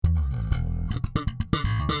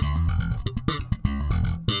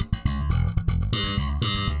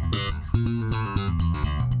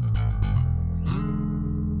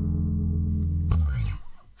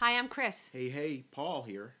Chris. Hey, Paul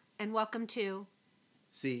here. And welcome to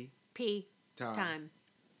P Time.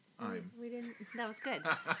 We didn't. That was good.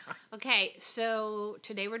 Okay, so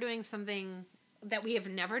today we're doing something that we have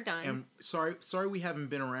never done. And sorry we haven't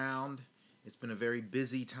been around. It's been a very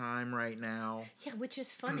busy time right now. Yeah, which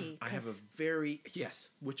is funny.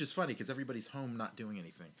 Which is funny because everybody's home not doing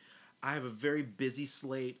anything. I have a very busy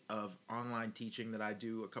slate of online teaching that I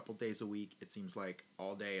do a couple days a week. It seems like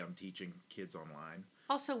all day I'm teaching kids online.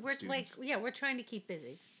 Also, we're trying to keep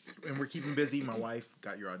busy. And we're keeping busy. My wife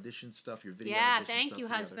got your audition stuff, your video audition stuff thank you,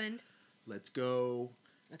 together. Husband. Let's go.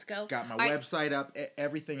 Got my all website up,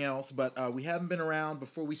 everything else. But we haven't been around.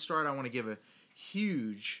 Before we start, I want to give a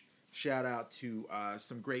huge shout out to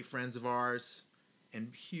some great friends of ours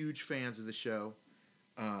and huge fans of the show.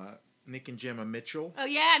 Nick and Gemma Mitchell. Oh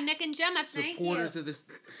yeah, Nick and Gemma, thank you.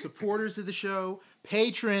 Supporters of the show,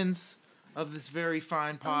 patrons of this very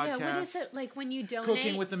fine podcast. Oh, yeah. What is it like when you donate?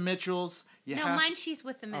 Cooking with the Mitchells. Munchies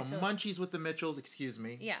with the Mitchells. Oh, Munchies with the Mitchells, excuse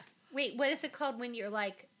me. Yeah. Wait, what is it called when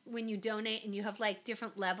you donate and you have like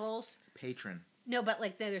different levels? Patron. No, but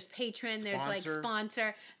like there's patron, Sponsor. there's like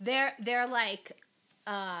sponsor. They're like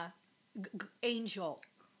angel.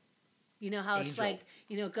 You know how it's like,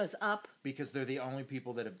 it goes up? Because they're the only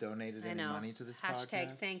people that have donated any money to this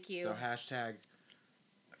podcast. Thank you. So hashtag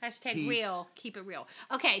peace. Real. Keep it real.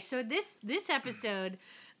 Okay, so this episode,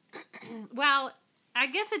 well, I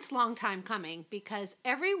guess it's long time coming because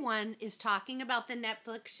everyone is talking about the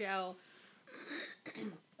Netflix show.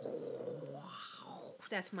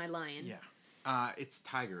 That's my lion. Yeah. It's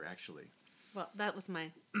Tiger, actually. Well, that was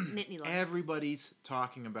my Nittany lion. Everybody's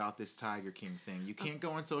talking about this Tiger King thing. You can't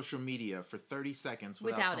go on social media for 30 seconds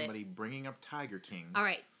without somebody bringing up Tiger King. All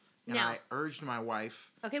right. And now, I urged my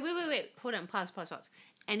wife... Okay, wait. Hold on. Pause.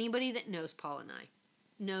 Anybody that knows Paul and I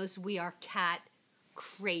knows we are cat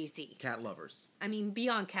crazy. Cat lovers. I mean,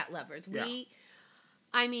 beyond cat lovers. Yeah.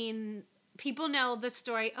 People know the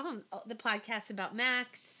story. Oh, the podcast about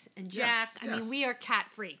Max and Jack. Yes, I mean, we are cat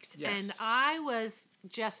freaks. Yes. And I was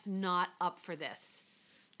just not up for this.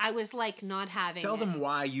 I was like not having Tell them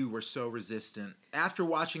why you were so resistant. After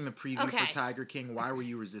watching the preview for Tiger King, why were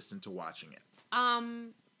you resistant to watching it?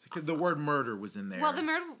 Because the word murder was in there. Well,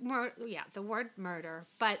 the word murder.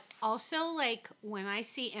 But also, like, when I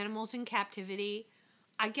see animals in captivity,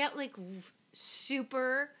 I get, like,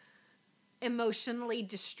 super emotionally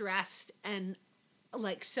distressed and,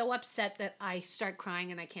 like, so upset that I start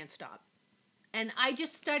crying and I can't stop. And I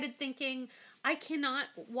just started thinking, I cannot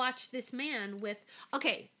watch this man with...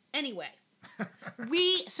 Okay, anyway.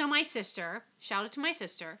 So my sister, shout out to my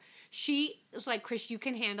sister, she was like, Chris, you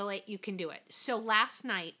can handle it, you can do it. So last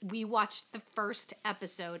night, we watched the first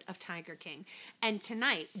episode of Tiger King. And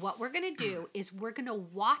tonight, what we're going to do is we're going to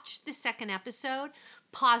watch the second episode,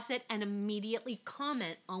 pause it, and immediately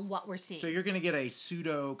comment on what we're seeing. So you're going to get a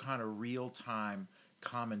pseudo kind of real-time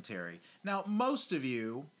commentary. Now, most of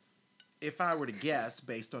you, if I were to guess,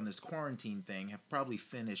 based on this quarantine thing, have probably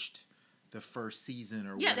finished the first season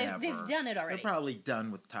or whatever. Yeah, they've done it already. They're probably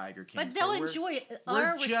done with Tiger King. But they'll enjoy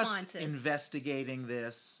our responses. We're just investigating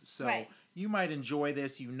this, so you might enjoy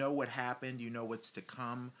this. You know what happened. You know what's to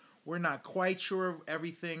come. We're not quite sure of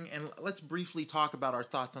everything, and let's briefly talk about our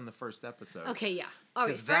thoughts on the first episode. Okay, yeah. All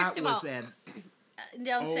right, first of all,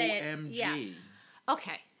 don't say it. OMG. Yeah.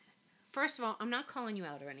 Okay. First of all, I'm not calling you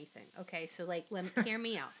out or anything. Okay, so hear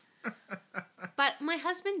me out. But my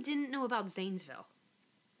husband didn't know about Zanesville.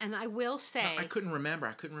 And I will say... No, I couldn't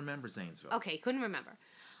remember Zanesville. Okay, couldn't remember.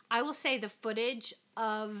 I will say the footage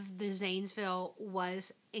of the Zanesville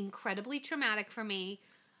was incredibly traumatic for me.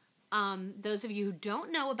 Those of you who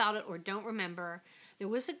don't know about it or don't remember, there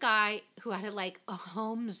was a guy who had a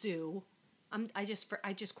home zoo. I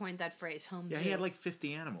just coined that phrase, home zoo. Yeah, he had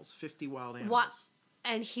 50 animals, 50 wild animals.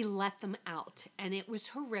 And he let them out. And it was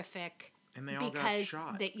horrific. And they all got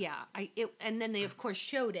shot. And then they, of course,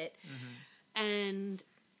 showed it. Mm-hmm. And...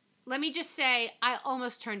 Let me just say, I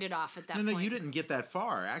almost turned it off at that point. No, you didn't get that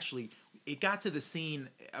far. Actually, it got to the scene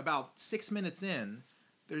about 6 minutes in.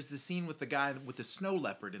 There's the scene with the guy with the snow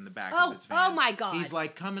leopard in the back of his van. Oh, my God. He's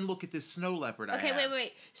like, come and look at this snow leopard I have. Okay,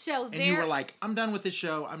 wait. And you were like, I'm done with this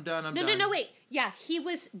show. I'm done. No, wait. Yeah, he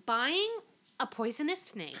was buying a poisonous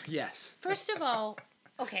snake. Yes. First of all,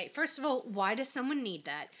 why does someone need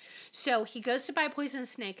that? So he goes to buy a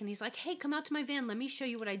poisonous snake, and he's like, hey, come out to my van. Let me show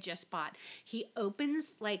you what I just bought. He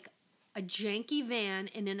opens, a janky van,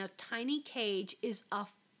 and in a tiny cage is a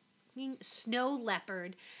fucking snow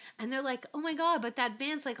leopard. And they're like, oh, my God, but that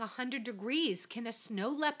van's 100 degrees. Can a snow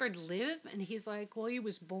leopard live? And he's like, well, he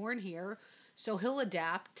was born here, so he'll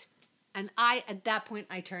adapt. And at that point,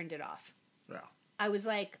 I turned it off. Yeah. I was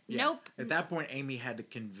like, Yeah. nope. At that point, Amy had to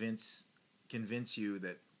convince you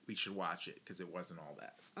that we should watch it because it wasn't all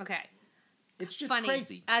that. Okay. It's just Funny.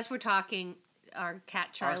 crazy. As we're talking, our cat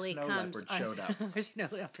Charlie snow comes. leopard showed up. Our snow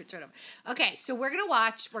leopard showed up. Okay, so we're gonna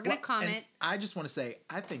watch. We're gonna Well, and comment. I just want to say,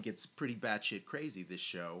 I think it's pretty batshit crazy, this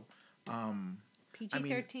show.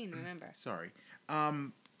 PG-13. Remember. Sorry.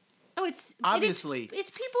 Oh, it's Obviously- it's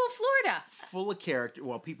people in Florida Full of character.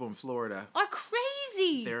 Well, people in Florida, are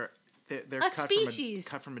crazy. they're A species.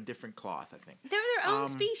 cut from a different cloth, I think. They're their own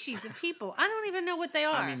species of people. I don't even know what they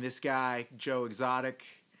are. I mean, this guy, Joe Exotic,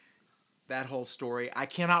 that whole story. I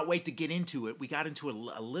cannot wait to get into it. We got into it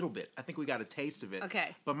a little bit. I think we got a taste of it.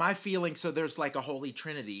 Okay. But my feeling, so there's like a holy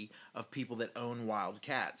trinity of people that own wild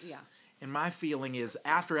cats. Yeah. And my feeling is,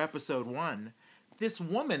 after episode 1, this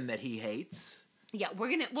woman that he hates, yeah, we're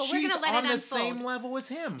gonna let she's it on the unfold. same level as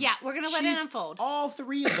him. Yeah, we're gonna let it unfold. All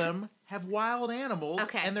 3 of them have wild animals,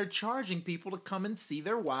 Okay. and they're charging people to come and see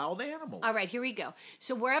their wild animals. All right, here we go.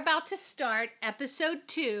 So we're about to start episode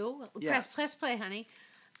 2. Yes. Press play, honey.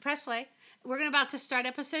 Press play. We're about to start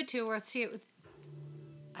episode 2. We'll see it with.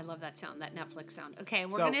 I love that sound, that Netflix sound. Okay,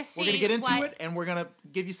 we're gonna see. We're gonna get into what, it, and we're gonna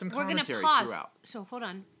give you some We're gonna commentary pause. throughout. So hold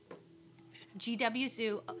on. GW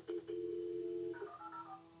Zoo.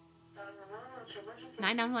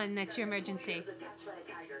 911, that's your emergency.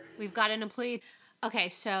 We've got an employee. Okay,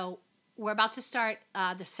 so we're about to start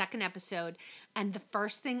the second episode, and the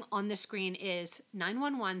first thing on the screen is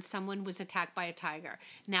 911, someone was attacked by a tiger.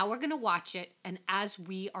 Now we're going to watch it, and as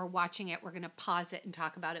we are watching it, we're going to pause it and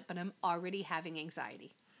talk about it, but I'm already having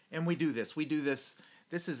anxiety. And we do this.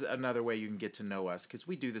 This is another way you can get to know us, because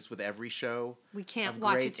we do this with every show. We can't of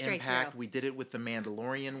watch great it straight impact. through. We did it with The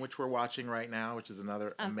Mandalorian, which we're watching right now, which is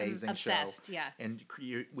another amazing obsessed, show. yeah. And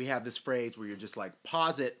we have this phrase where you're just like,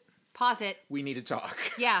 pause it. Pause it. We need to talk.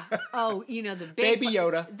 Yeah. Oh, the big Baby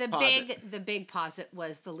Yoda. The big pause it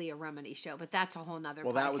was the Leah Remini show, but that's a whole nother.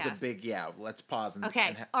 Well, podcast. that was a big Let's pause.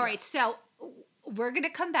 Okay. All right. So we're gonna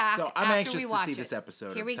come back. So I'm after anxious we to watch see it. this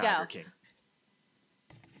episode Here of we Tiger go. King.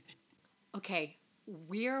 Okay,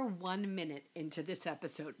 we're 1 minute into this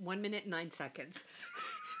episode. 1 minute 9 seconds.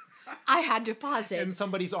 I had to pause it. And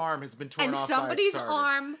somebody's arm has been torn And off somebody's by a tiger.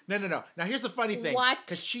 arm- No. Now here's the funny thing. What?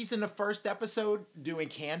 Because she's in the first episode doing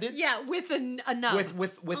Candids. Yeah, with a nub.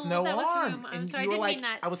 With Oh, no that was arm. him. I'm And sorry, I you were didn't like, mean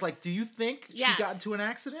that. I was like, do you think Yes. she got into an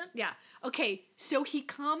accident? Yeah. Okay, so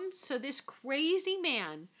this crazy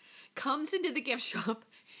man comes into the gift shop.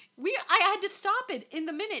 I had to stop it in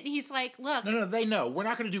the minute. And he's like, look. No, they know. We're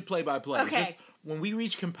not going to do play-by-play. Okay. Just when we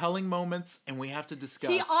reach compelling moments and we have to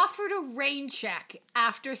discuss. He offered a rain check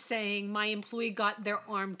after saying my employee got their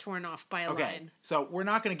arm torn off by a Okay, lion. so we're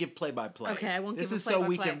not going to give play-by-play. Okay, I won't This give a is so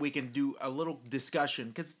play-by-play. we can do a little discussion,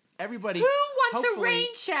 because everybody. Who wants a hopefully- rain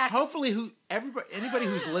check? Hopefully, anybody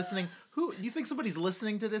who's listening. Who do you think somebody's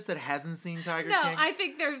listening to this that hasn't seen Tiger No, King? I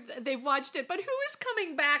think they've watched it. But who is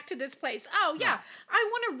coming back to this place? Oh yeah, I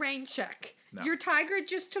want a rain check. No. Your tiger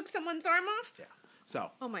just took someone's arm off? Yeah.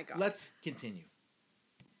 So. Oh my God. Let's continue.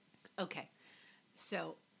 Okay.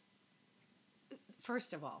 So,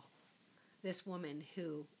 first of all, this woman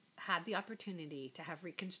who had the opportunity to have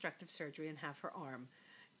reconstructive surgery and have her arm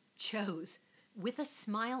chose, with a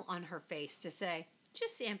smile on her face, to say,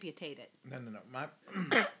 just amputate it. No.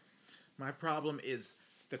 My problem is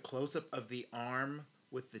the close-up of the arm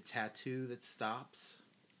with the tattoo that stops.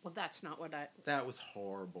 Well, that's not what That was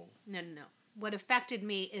horrible. No. What affected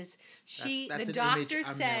me is That's the an doctor image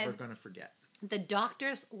I'm said, never gonna forget. the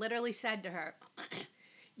doctors literally said to her,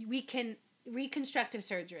 we can reconstructive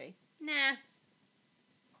surgery. Nah.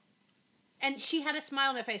 And she had a smile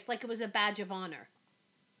on her face like it was a badge of honor.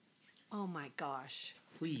 Oh my gosh.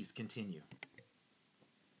 Please continue.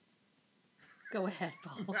 Go ahead,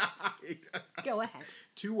 Paul. Go ahead.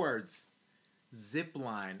 2 words. Zip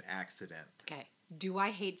line accident. Okay. Do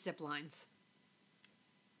I hate zip lines?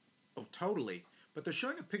 Oh, totally. But they're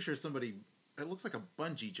showing a picture of somebody that looks like a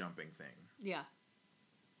bungee jumping thing. Yeah.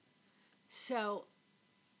 So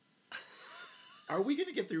Are we going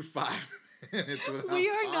to get through 5 minutes without we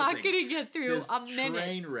are not pausing going to get through this a minute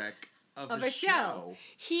train wreck of of a show.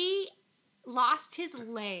 He lost his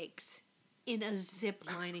legs in a zip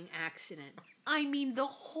lining accident. I mean, the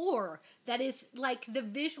horror that is like the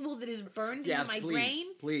visual that is burned Yes, into my please, brain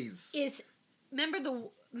please. is. Remember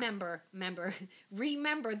remember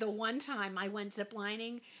the one time I went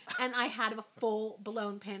ziplining and I had a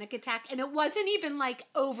full-blown panic attack, and it wasn't even like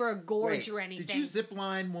over a gorge or anything. Did you zip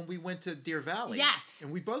line when we went to Deer Valley? Yes.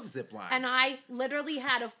 And we both zip lined. And I literally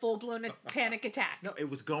had a full-blown panic attack. No, it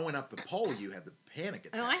was going up the pole. You had the panic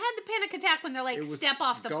attack. No, I had the panic attack when they're like, step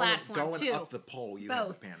off the platform, going too. Going up the pole, you had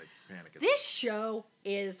the panic attack. This show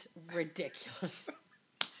is ridiculous.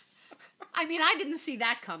 I mean, I didn't see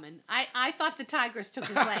that coming. I thought the tigers took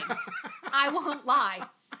his legs. I won't lie.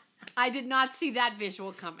 I did not see that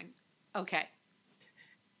visual coming. Okay.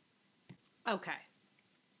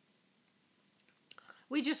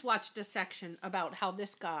 We just watched a section about how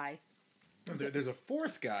this guy... There's a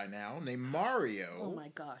fourth guy now named Mario. Oh my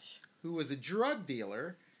gosh. Who was a drug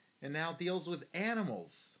dealer and now deals with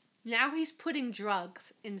animals. Now he's putting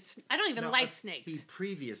drugs in... I don't even like snakes. He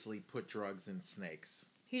previously put drugs in snakes.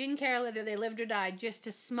 He didn't care whether they lived or died, just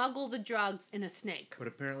to smuggle the drugs in a snake. But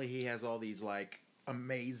apparently he has all these, like,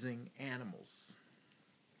 amazing animals.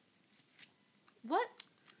 What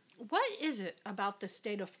is it about the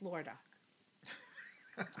state of Florida?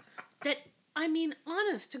 That, I mean,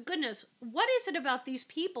 honest to goodness, what is it about these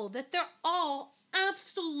people that they're all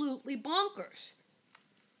absolutely bonkers?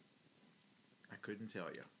 I couldn't tell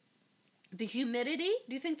you. The humidity?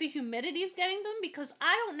 Do you think the humidity is getting them? Because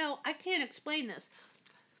I don't know. I can't explain this.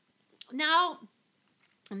 Now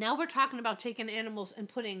we're talking about taking animals and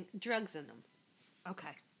putting drugs in them. Okay.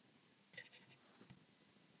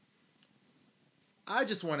 I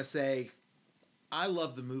just want to say, I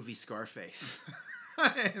love the movie Scarface.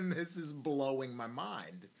 And this is blowing my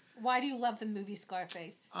mind. Why do you love the movie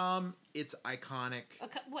Scarface? It's iconic.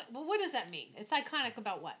 Okay, what does that mean? It's iconic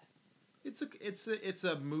about what? It's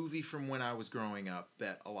a movie from when I was growing up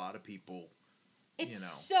that a lot of people,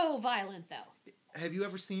 It's so violent, though. Have you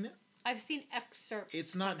ever seen it? I've seen excerpts.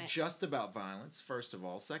 It's not just about violence, first of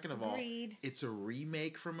all. Second of all, it's a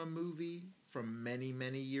remake from a movie from many,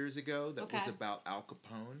 many years ago that was about Al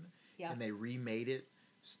Capone. Yeah. And they remade it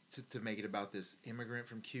to make it about this immigrant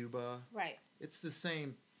from Cuba. Right. It's the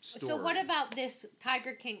same story. So what about this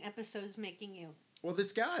Tiger King episode's making you? Well,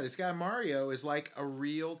 this guy Mario is like a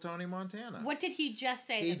real Tony Montana. What did he just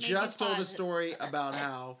say? He just told a story about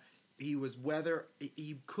how he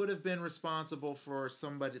could have been responsible for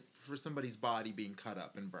somebody's body being cut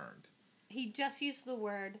up and burned. He just used the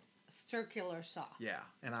word circular saw. Yeah,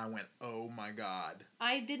 and I went, "Oh my God!"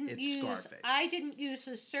 It's Scarface. I didn't use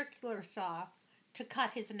the circular saw to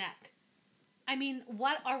cut his neck. I mean,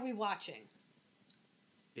 what are we watching?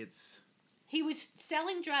 He was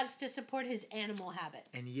selling drugs to support his animal habit.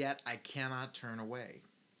 And yet, I cannot turn away.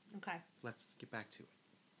 Okay. Let's get back to it.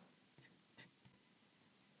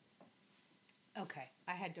 Okay,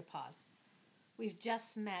 I had to pause. We've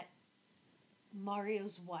just met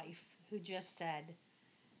Mario's wife, who just said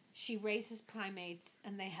she raises primates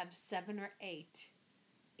and they have 7 or 8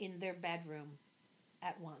 in their bedroom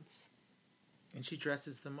at once. And she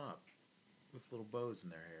dresses them up with little bows in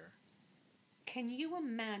their hair. Can you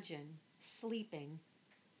imagine sleeping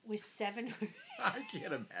with 7 or... I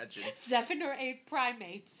can't imagine. 7 or 8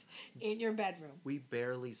 primates in your bedroom. We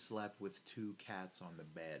barely slept with 2 cats on the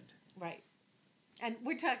bed. Right. And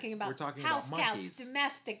we're talking about house cats,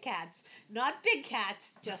 domestic cats, not big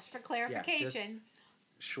cats, just for clarification. Yeah,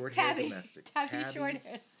 short-haired domestic. Tabby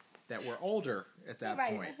short-hairs. That were older at that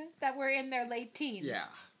point. That were in their late teens. Yeah.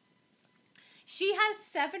 She has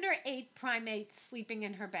 7 or 8 primates sleeping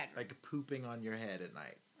in her bedroom. Like pooping on your head at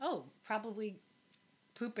night. Oh, probably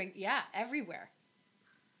pooping, everywhere.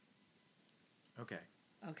 Okay.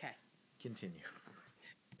 Continue.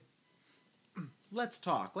 Let's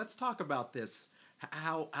talk. Let's talk about this.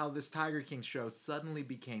 How this Tiger King show suddenly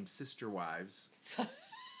became Sister Wives.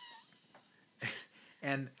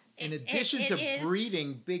 And in addition to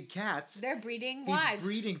breeding big cats, they're breeding wives. He's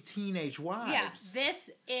breeding teenage wives. Yeah,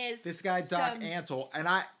 this guy Doc Antle,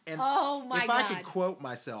 oh my God! If I could quote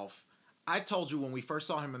myself, I told you when we first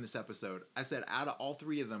saw him in this episode, I said out of all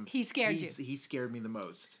 3 of them, he scared you. He scared me the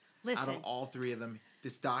most. Listen, out of all 3 of them,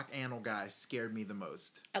 this Doc Antle guy scared me the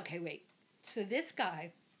most. Okay, wait. So this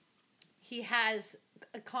guy, he has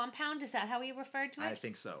a compound. Is that how he referred to it? I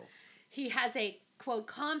think so. He has a, quote,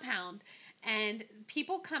 compound, and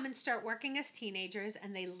people come and start working as teenagers,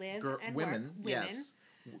 and they live and work. Women. Yes.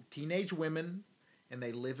 Teenage women, and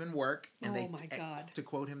they live and work. And my God. To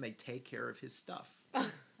quote him, they take care of his stuff.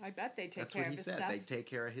 I bet they take care of his stuff. That's what he said. They take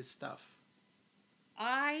care of his stuff.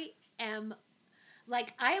 I am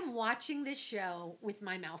watching this show with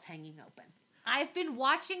my mouth hanging open. I've been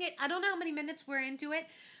watching it. I don't know how many minutes we're into it,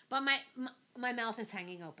 but my mouth is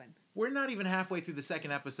hanging open. We're not even halfway through the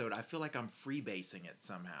 2nd episode. I feel like I'm freebasing it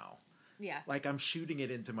somehow. Yeah. Like I'm shooting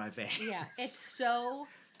it into my veins. Yeah. It's so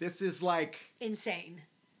This is like insane.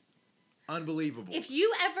 unbelievable. If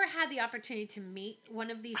you ever had the opportunity to meet one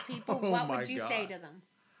of these people, what would you say to them?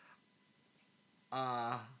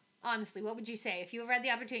 Honestly, what would you say? If you ever had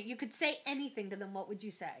the opportunity, you could say anything to them, what would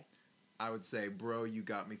you say? I would say, bro, you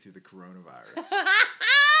got me through the coronavirus.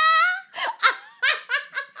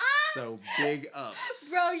 So big ups.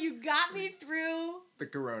 Bro, you got me through the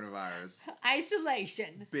coronavirus.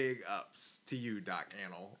 Isolation. Big ups to you, Doc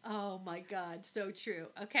Annell. Oh my God, so true.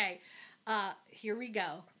 Okay, here we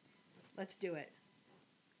go. Let's do it.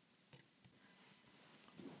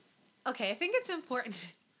 Okay, I think it's important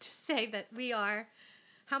to say that we are,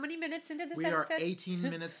 how many minutes into this episode? We are 18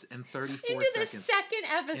 minutes and 34 into seconds. the second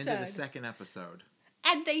episode. Into the second episode.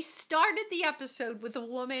 And they started the episode with a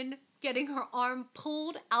woman getting her arm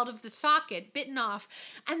pulled out of the socket, bitten off.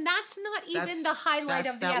 And that's not even the highlight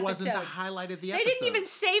of the episode. That wasn't the highlight of the episode. They didn't even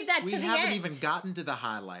save that to the end. We haven't even gotten to the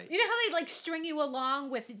highlight. You know how they like string you along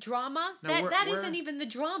with drama? No, that isn't even the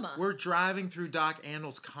drama. We're driving through Doc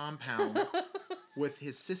Annell's compound with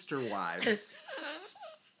his sister wives.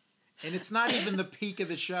 And it's not even the peak of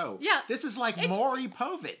the show. Yeah. This is like Maury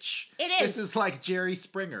Povich. It is. This is like Jerry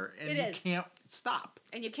Springer. And you can't stop.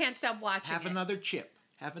 And you can't stop watching Have another chip.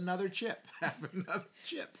 Have another chip. Have another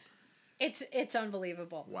chip. It's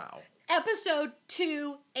unbelievable. Wow. Episode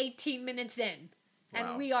 2, 18 minutes in.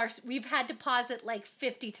 And Wow. we've had to pause it like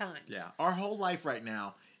 50 times. Yeah. Our whole life right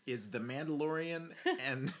now is The Mandalorian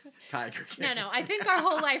and Tiger King. No. I think our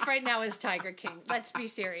whole life right now is Tiger King. Let's be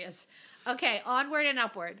serious. Okay, onward and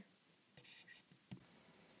upward.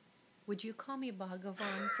 Would you call me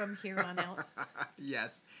Bhagavan from here on out?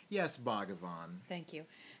 Yes, Bhagavan. Thank you.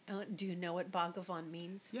 Do you know what Bhagavan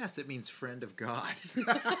means? Yes, it means friend of God.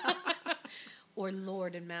 Or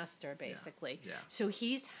Lord and Master, basically. Yeah. So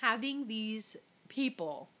he's having these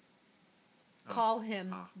people call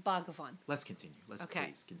him Bhagavan. Let's continue.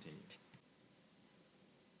 Please continue.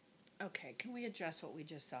 Okay, can we address what we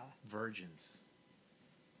just saw? Virgins.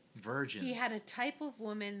 He had a type of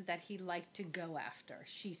woman that he liked to go after.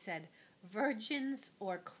 She said virgins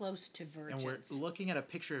or close to virgins. And we're looking at a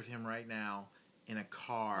picture of him right now in a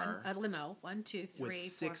car. A limo. 1, 2, 3, with 4,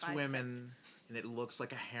 6 5, women, 6. and it looks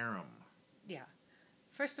like a harem. Yeah.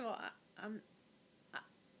 First of all,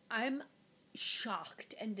 I'm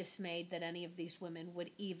shocked and dismayed that any of these women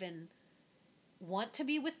would even want to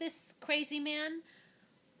be with this crazy man.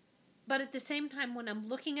 But at the same time, when I'm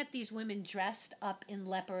looking at these women dressed up in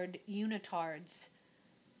leopard unitards,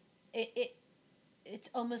 it's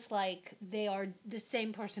almost like they are the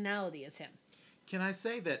same personality as him. Can I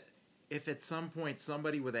say that if at some point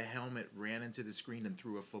somebody with a helmet ran into the screen and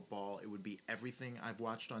threw a football, it would be everything I've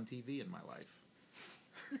watched on TV in my life?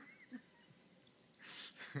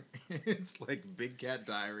 It's like Big Cat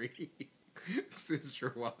Diary,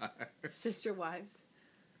 Sister Wives. Sister Wives.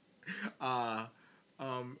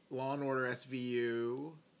 Law and Order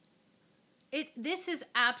SVU. This is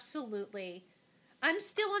absolutely... I'm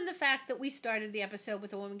still on the fact that we started the episode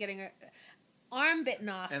with a woman getting her arm bitten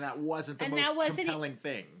off. And that wasn't the most compelling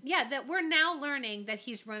thing. Yeah, that we're now learning that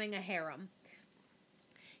he's running a harem.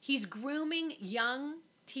 He's grooming young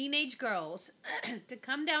teenage girls to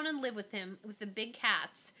come down and live with him with the big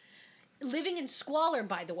cats. Living in squalor,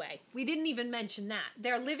 by the way. We didn't even mention that.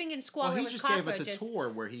 They're living in squalor with cockroaches. Well, he just gave us a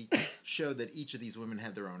tour where he showed that each of these women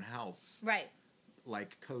had their own house. Right.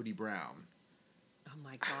 Like Cody Brown. Oh,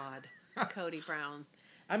 my God. Cody Brown.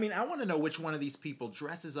 I mean, I want to know which one of these people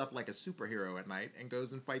dresses up like a superhero at night and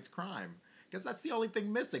goes and fights crime. Because that's the only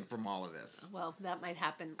thing missing from all of this. Well, that might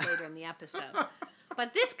happen later in the episode.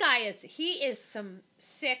 But this guy he is some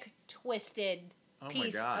sick, twisted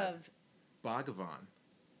piece of... Bhagavan.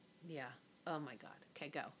 Yeah. Oh, my God. Okay,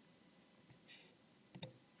 go.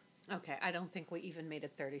 Okay, I don't think we even made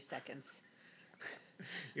it 30 seconds.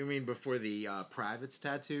 You mean before the Privates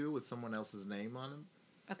tattoo with someone else's name on him?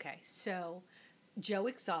 Okay, so Joe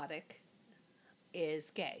Exotic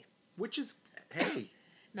is gay. Which is, hey.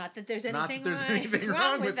 Not that there's anything,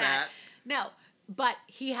 wrong with that. No, but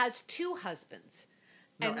he has 2 husbands.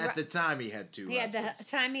 No, and at the time he had 2 husbands. At the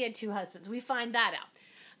time he had 2 husbands. We find that out.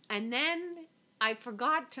 And then I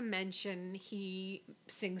forgot to mention he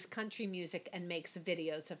sings country music and makes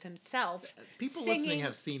videos of himself. People listening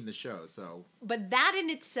have seen the show, so. But that in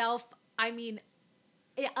itself, I mean,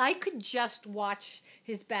 I could just watch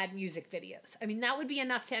his bad music videos. I mean, that would be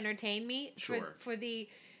enough to entertain me for the,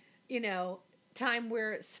 time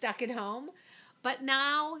we're stuck at home. But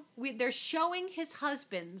now they're showing his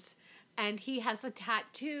husbands, and he has a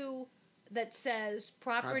tattoo that says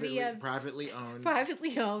privately owned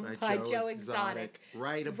by Joe Exotic.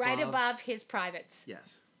 Right above his privates.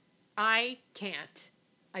 Yes. I can't.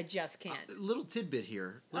 I just can't. Little tidbit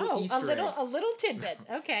here. Little Easter egg. A little tidbit.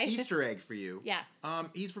 Okay. Easter egg for you. Yeah.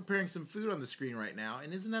 He's preparing some food on the screen right now,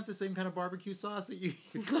 and isn't that the same kind of barbecue sauce that you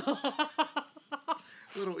use?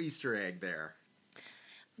 Little Easter egg there.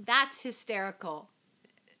 That's hysterical.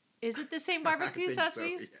 Is it the same barbecue sauce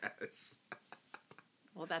we use? Yes.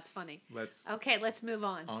 Well, that's funny. Let's move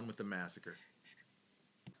on. On with the massacre.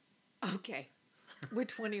 Okay. We're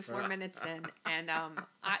 24 minutes in, and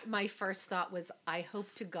my first thought was, I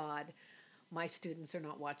hope to God my students are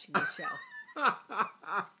not watching the show.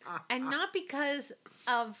 And not because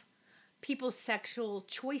of people's sexual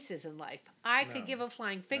choices in life. I could give a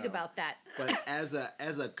flying fig about that. But as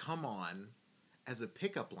a come on, as a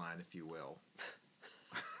pickup line, if you will.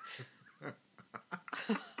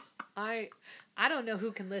 I don't know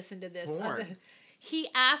who can listen to this. Porn. He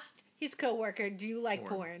asked his coworker, "Do you like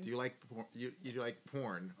porn? Do you like porn? You like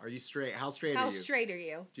porn? Are you straight? How straight are you? How straight are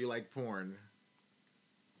you? Do you like porn?"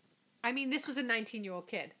 I mean, this was a 19-year-old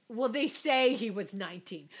kid. Well, they say he was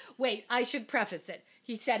 19. Wait, I should preface it.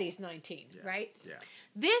 He said he's 19, right? Yeah.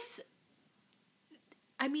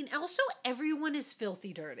 Also everyone is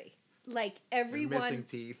filthy dirty. Like everyone And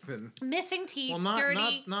missing teeth and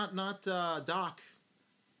dirty. Not Doc.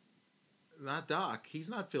 Not Doc. He's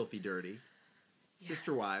not filthy dirty.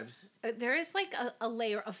 Sister wives. There is like a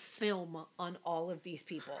layer of film on all of these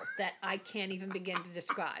people that I can't even begin to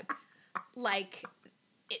describe. Like,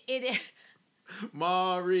 it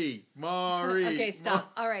Maury. Okay,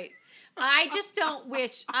 stop. All right. I just don't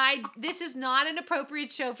wish this is not an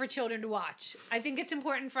appropriate show for children to watch. I think it's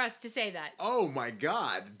important for us to say that. Oh my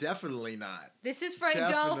God, definitely not. This is for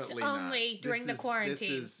adults only during the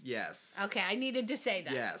quarantine. Yes. Okay, I needed to say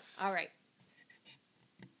that. Yes. All right.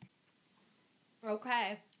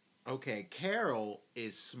 Okay, Carol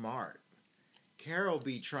is smart. Carol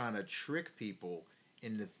be trying to trick people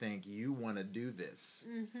into think you want to do this.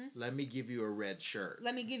 Mm-hmm. Let me give you a red shirt.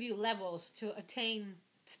 Let me give you levels to attain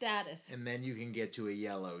status. And then you can get to a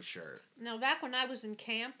yellow shirt. Now, back when I was in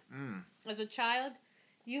camp as a child,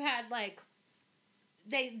 you had like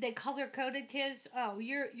they color coded kids. Oh,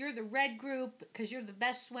 you're the red group because you're the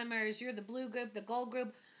best swimmers. You're the blue group, the gold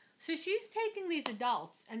group. So she's taking these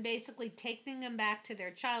adults and basically taking them back to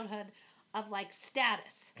their childhood of like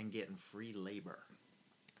status. And getting free labor.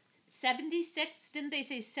 76, didn't they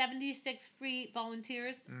say 76 free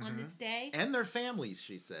volunteers on this day? And their families,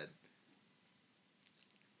 she said.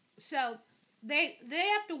 So they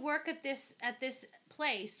have to work at this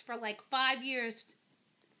place for like 5 years.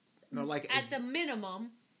 No, like at the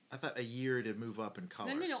minimum. I thought a year to move up in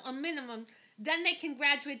color. No, a minimum. Then they can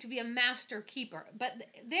graduate to be a master keeper. But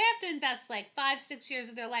they have to invest like 5-6 years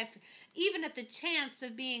of their life, even at the chance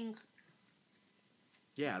of being.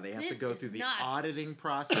 Yeah, they have to go through the auditing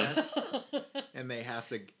process, and they have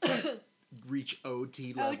to reach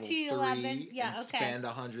OT level 3 and spend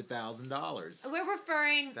 $100,000. We're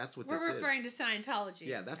referring. That's what we're referring to Scientology.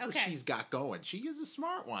 Yeah, that's what she's got going. She is a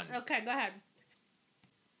smart one. Okay, go ahead.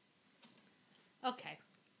 Okay,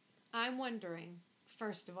 I'm wondering,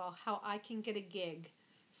 first of all, how I can get a gig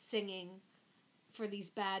singing for these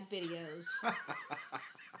bad videos.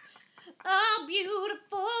 Oh,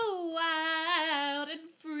 beautiful, wild, and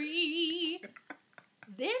free.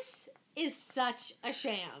 This is such a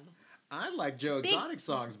sham. I like Joe Exotic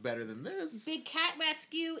songs better than this. Big Cat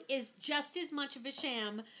Rescue is just as much of a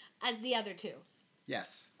sham as the other two.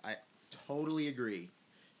 Yes, I totally agree.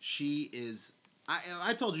 She is...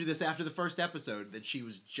 I told you this after the first episode, that she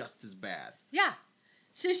was just as bad. Yeah.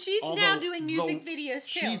 So she's now doing music videos,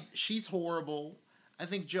 too. She's horrible. I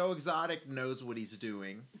think Joe Exotic knows what he's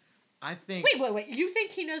doing. I think... Wait. You think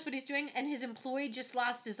he knows what he's doing and his employee just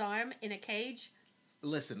lost his arm in a cage?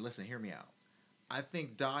 Listen, hear me out. I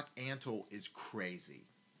think Doc Antle is crazy.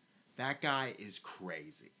 That guy is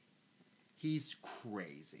crazy. He's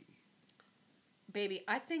crazy. Baby,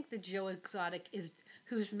 I think the Joe Exotic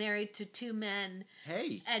who's married to 2 men.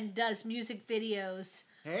 Hey. And does music videos.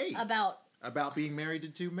 Hey. About being married to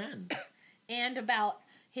 2 men. And about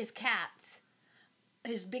his cats.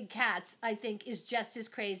 His big cats, I think, is just as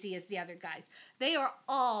crazy as the other guys. They are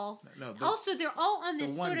all... Also, they're all on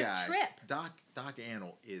this sort of trip. Doc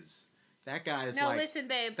Antle is... That guy is listen,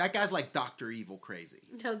 babe. That guy's like Dr. Evil crazy.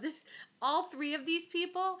 No, all 3 of these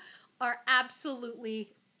people are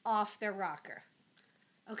absolutely off their rocker.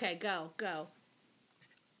 Okay, go.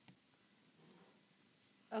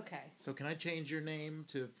 Okay. So can I change your name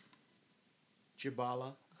to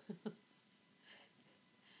Jabala?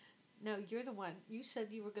 No, you're the one. You said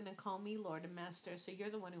you were going to call me Lord and Master, so you're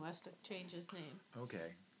the one who has to change his name.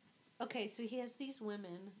 Okay. Okay, so he has these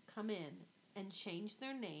women come in and change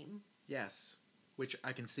their name. Yes. which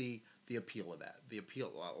I can see the appeal of that. The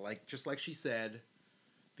appeal, like just like she said,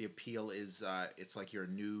 the appeal is it's like you're a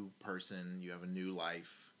new person, you have a new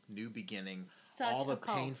life, new beginning. Such all the a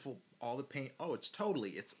cult. painful, all the pain. Oh, it's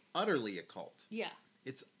utterly a cult. Yeah.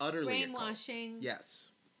 It's utterly brainwashing. A cult. Yes.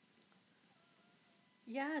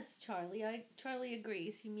 Yes, Charlie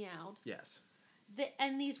agrees. He meowed. Yes.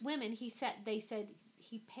 And these women, they said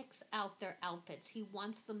he picks out their outfits. He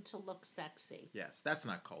wants them to look sexy. Yes, that's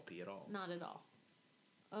not culty at all. Not at all.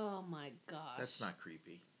 Oh my gosh. That's not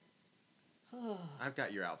creepy. I've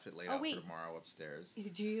got your outfit laid out for tomorrow upstairs.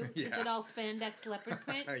 Do you? Yeah. Is it all spandex leopard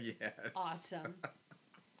print? Yes. Awesome.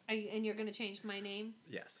 And you're going to change my name?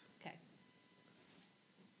 Yes. Okay.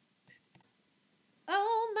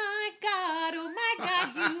 Oh my God,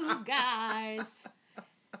 you guys.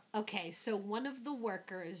 Okay, so one of the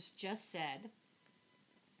workers just said,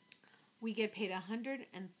 we get paid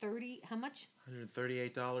 $130, how much?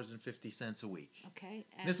 $138.50 a week. Okay.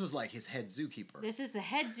 This was like his head zookeeper. This is the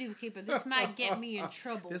head zookeeper. This might get me in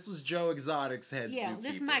trouble. This was Joe Exotic's head zookeeper. Yeah,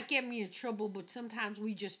 this might get me in trouble, but sometimes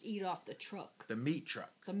we just eat off the truck. The meat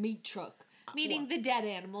truck. The meat truck. Meaning the dead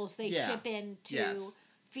animals they ship in to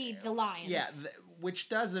feed the lions. Yeah, which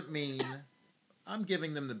doesn't mean I'm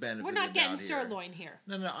giving them the benefit of the doubt. We're not getting sirloin here.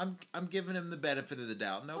 No, I'm giving them the benefit of the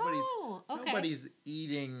doubt. Nobody's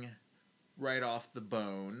eating right off the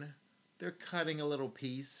bone. They're cutting a little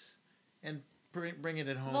piece and bringing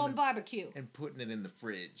it home. Little barbecue. And putting it in the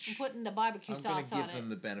fridge. And putting the barbecue sauce on it. I'm going to give them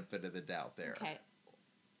the benefit of the doubt there. Okay.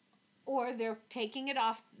 Or they're taking it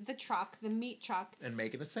off the truck, the meat truck. And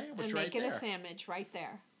making a sandwich and right there. making a sandwich right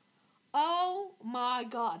there. Oh my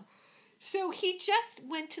God. So he just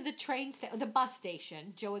went to the bus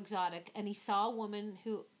station, Joe Exotic, and he saw a woman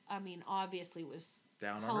who, obviously was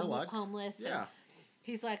down on her luck. Homeless. Yeah.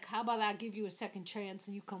 He's like, how about I give you a second chance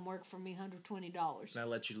and you come work for me, $120. And I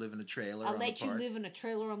let you live in a trailer I'll let you live in a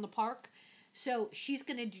trailer on the park. So she's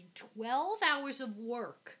going to do 12 hours of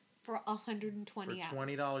work for $120 for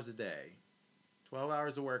 $20 a day. 12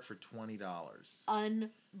 hours of work for $20.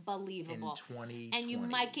 Unbelievable. In 2020. And you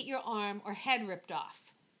might get your arm or head ripped off.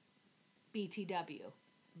 BTW,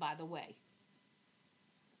 by the way.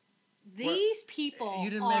 These people you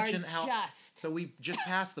didn't are mention how, just... So we just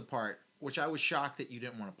passed the part, which I was shocked that you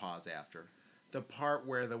didn't want to pause after. The part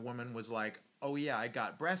where the woman was like, oh yeah, I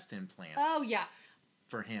got breast implants. Oh yeah.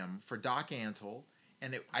 For Doc Antle.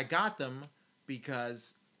 And I got them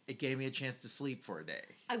because it gave me a chance to sleep for a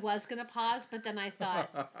day. I was going to pause, but then I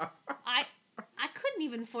thought, I couldn't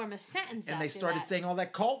even form a sentence and they started saying all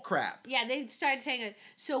that cult crap. Yeah, they started saying it.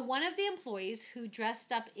 So one of the employees who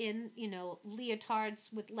dressed up in,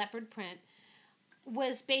 leotards with leopard print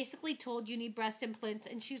was basically told you need breast implants.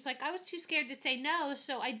 And she was like, I was too scared to say no,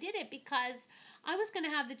 so I did it because I was going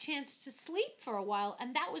to have the chance to sleep for a while.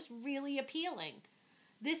 And that was really appealing.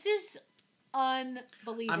 This is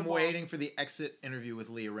unbelievable. I'm waiting for the exit interview with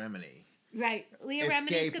Leah Remini. Right. Leah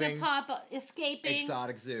Remini's going to pop up. Escaping.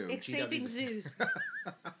 Exotic Zoo. Escaping zoos.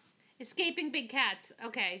 Escaping big cats.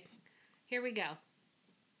 Okay. Here we go.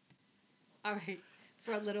 All right.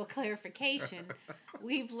 For a little clarification,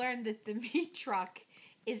 we've learned that the meat truck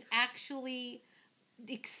is actually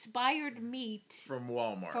expired meat. From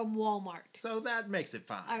Walmart. So that makes it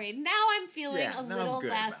fine. All right. Now I'm feeling a little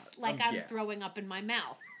less like I'm throwing up in my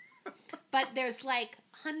mouth. But there's like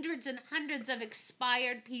hundreds and hundreds of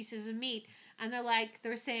expired pieces of meat. And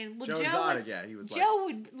they're saying, well, Joe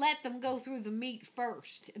would let them go through the meat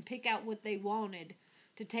first and pick out what they wanted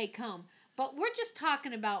to take home. But we're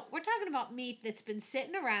talking about meat that's been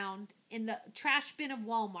sitting around in the trash bin of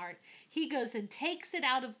Walmart. He goes and takes it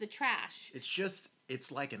out of the trash.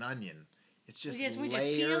 It's like an onion. It's just we're just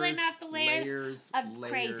peeling off the layers of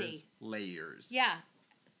crazy. Layers. Yeah.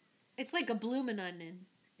 It's like a bloomin' onion.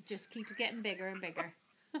 It just keeps getting bigger and bigger.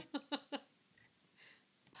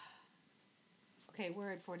 Okay,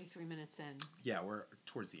 we're at 43 minutes in. Yeah, we're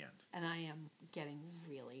towards the end. And I am getting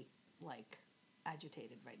really,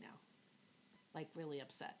 agitated right now. Really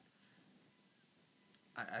upset.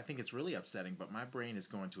 I think it's really upsetting, but my brain is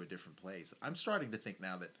going to a different place. I'm starting to think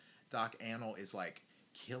now that Doc Antle is,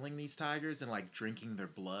 killing these tigers and, drinking their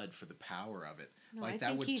blood for the power of it. No, I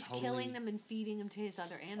think he's killing them and feeding them to his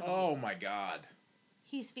other animals. Oh, my God.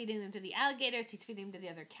 He's feeding them to the alligators. He's feeding them to the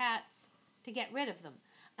other cats to get rid of them.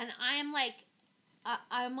 And I'm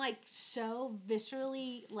so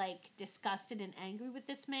viscerally, disgusted and angry with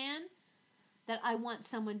this man that I want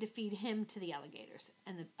someone to feed him to the alligators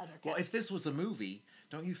and the other cats. Well, if this was a movie,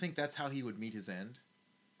 don't you think that's how he would meet his end?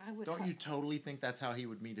 I would. Don't you totally think that's how he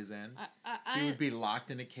would meet his end? I He would be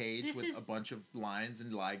locked in a cage This with is- a bunch of lions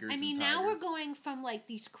and ligers. I mean, and now we're tigers. going from like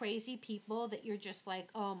these crazy people that you're just like,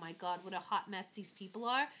 oh my god, what a hot mess these people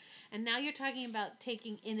are, and now you're talking about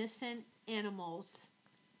taking innocent animals.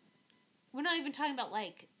 We're not even talking about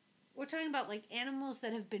like, we're talking about like animals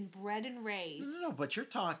that have been bred and raised. No, but you're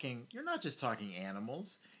not just talking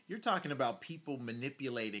animals. You're talking about people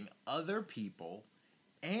manipulating other people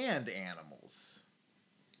and animals.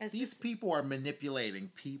 As These this- people are manipulating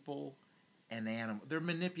people and animals. They're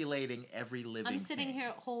manipulating every living I'm sitting thing.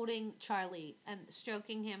 here holding Charlie and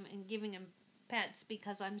stroking him and giving him pets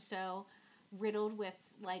because I'm so riddled with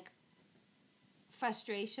like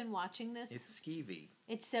frustration watching this. It's skeevy.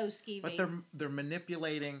 It's so skeevy. But they're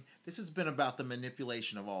manipulating. This has been about the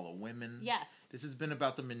manipulation of all the women. Yes. This has been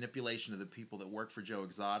about the manipulation of the people that work for Joe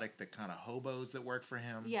Exotic, the kind of hobos that work for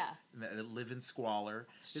him. Yeah. And that live in squalor.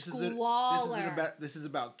 Squalor. This is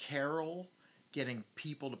about Carol getting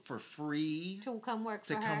people for free To come work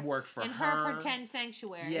for to her. come work for in her. her pretend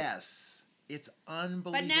sanctuary. Yes. It's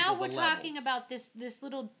unbelievable. But now we're the talking levels. about this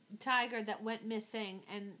little tiger that went missing,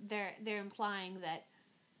 and they're implying that,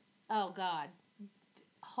 oh God,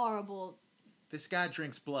 horrible. This guy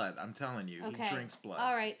drinks blood. I'm telling you, Okay. he drinks blood.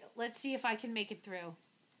 All right, let's see if I can make it through.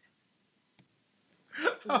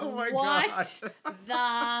 Oh my What god!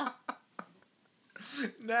 the?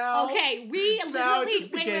 Now, Okay, we now it literally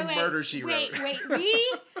just became Murder, She wait, Wrote. wait.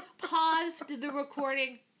 We paused the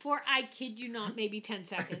recording for, I kid you not, maybe 10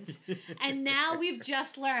 seconds, and now we've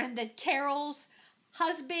just learned that Carol's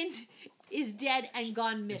husband is dead and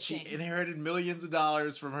gone missing. She inherited millions of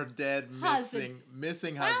dollars from her dead,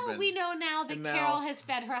 missing Well, husband. we know now that And now- Carol has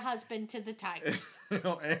fed her husband to the tigers.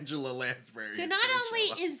 Angela Lansbury. So is not gonna only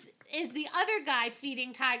show up. is the other guy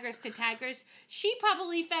feeding tigers to tigers, she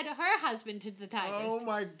probably fed her husband to the tigers. Oh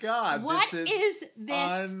my god! What this is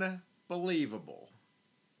this? unbelievable.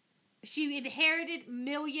 She inherited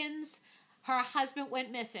millions. Her husband went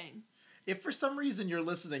missing. If for some reason you're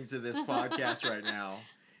listening to this podcast right now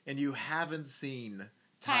and you haven't seen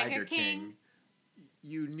Tiger King,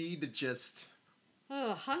 you need to just.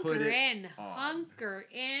 Oh, Put hunker it in. on. Hunker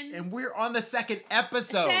in. And we're on the second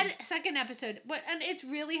episode. Second episode. But and it's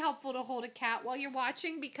really helpful to hold a cat while you're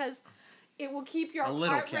watching because it will keep your A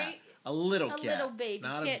little heart cat. rate. A little A cat. little baby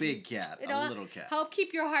Not kitten. a big cat. It'll A little cat. help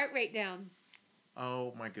keep your heart rate down.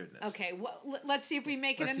 Oh my goodness. Okay, let's see if we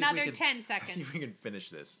make it Let's see if we another can- 10 seconds. Let's see if we can finish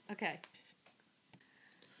this. Okay.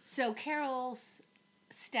 So Carol's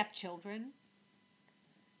stepchildren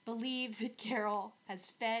believe that Carol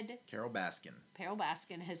Baskin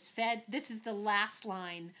has fed. This is the last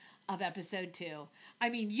line of episode 2. I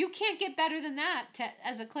mean, you can't get better than that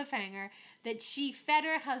as a cliffhanger, that she fed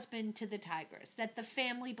her husband to the tigers, that the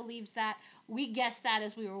family believes that. We guessed that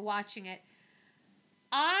as we were watching it.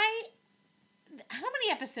 How many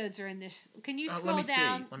episodes are in this? Can you scroll let me see.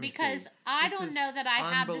 down? Let me Because see. I This don't is know that I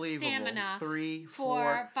have the unbelievable. stamina. 3,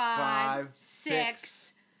 4, 5, 6,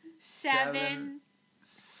 6, 7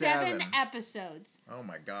 7 episodes. Oh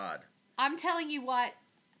my god. I'm telling you what,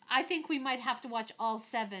 I think we might have to watch all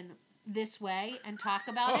 7 this way and talk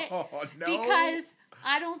about it. Oh no. Because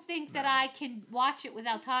I don't think that No. I can watch it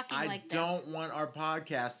without talking I like this. don't want our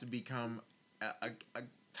podcast to become a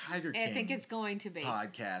Tiger King I think it's going to be.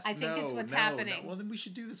 podcast. I think it's what's happening. Well, then we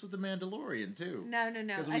should do this with The Mandalorian too. No.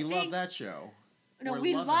 Because I we love think, that show. No, We're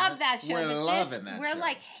we loving love that show. We're but loving that we're show.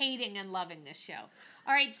 like hating and loving this show.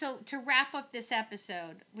 All right, so to wrap up this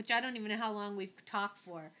episode, which I don't even know how long we've talked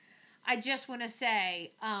for, I just want to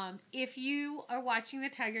say, if you are watching The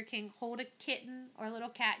Tiger King, hold a kitten or a little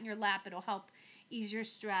cat in your lap. It'll help ease your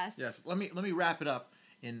stress. Yes. Let me wrap it up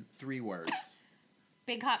in 3 words.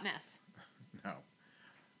 Big hot mess. No.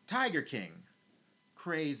 Tiger King.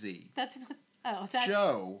 Crazy. That's not. Oh, that's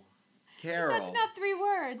Joe. Carol. That's not 3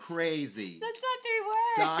 words. Crazy. That's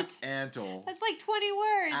not 3 Doc words. Antle. That's like 20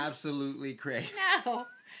 words. Absolutely crazy. No.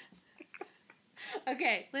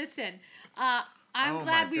 Okay, listen. I'm Oh,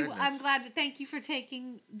 glad my we. goodness. I'm glad. Thank you for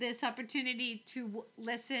taking this opportunity to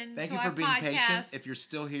listen. Thank to you our for being podcast. patient. If you're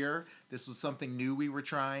still here, this was something new we were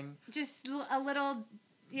trying. Just a little,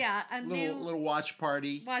 a new Little watch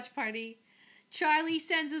party. watch party. Charlie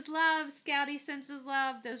sends his love. Scouty sends his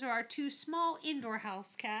love. Those are our 2 small indoor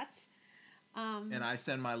house cats. And I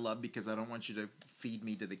send my love because I don't want you to feed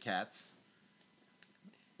me to the cats.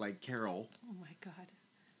 Like Carol. Oh my God,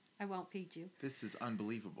 I won't feed you. This is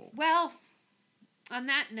unbelievable. Well, on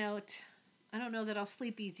that note, I don't know that I'll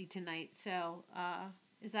sleep easy tonight. So,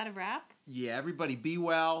 is that a wrap? Yeah, everybody be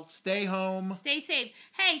well. Stay home. Stay safe.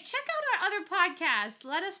 Hey, check out our other podcasts.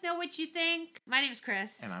 Let us know what you think. My name's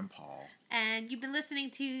Chris. And I'm Paul. And you've been listening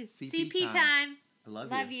to CP CP Time. Time. I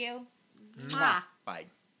love Love you. Mwah. Bye.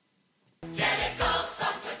 Jellicle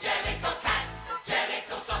songs for Jellicle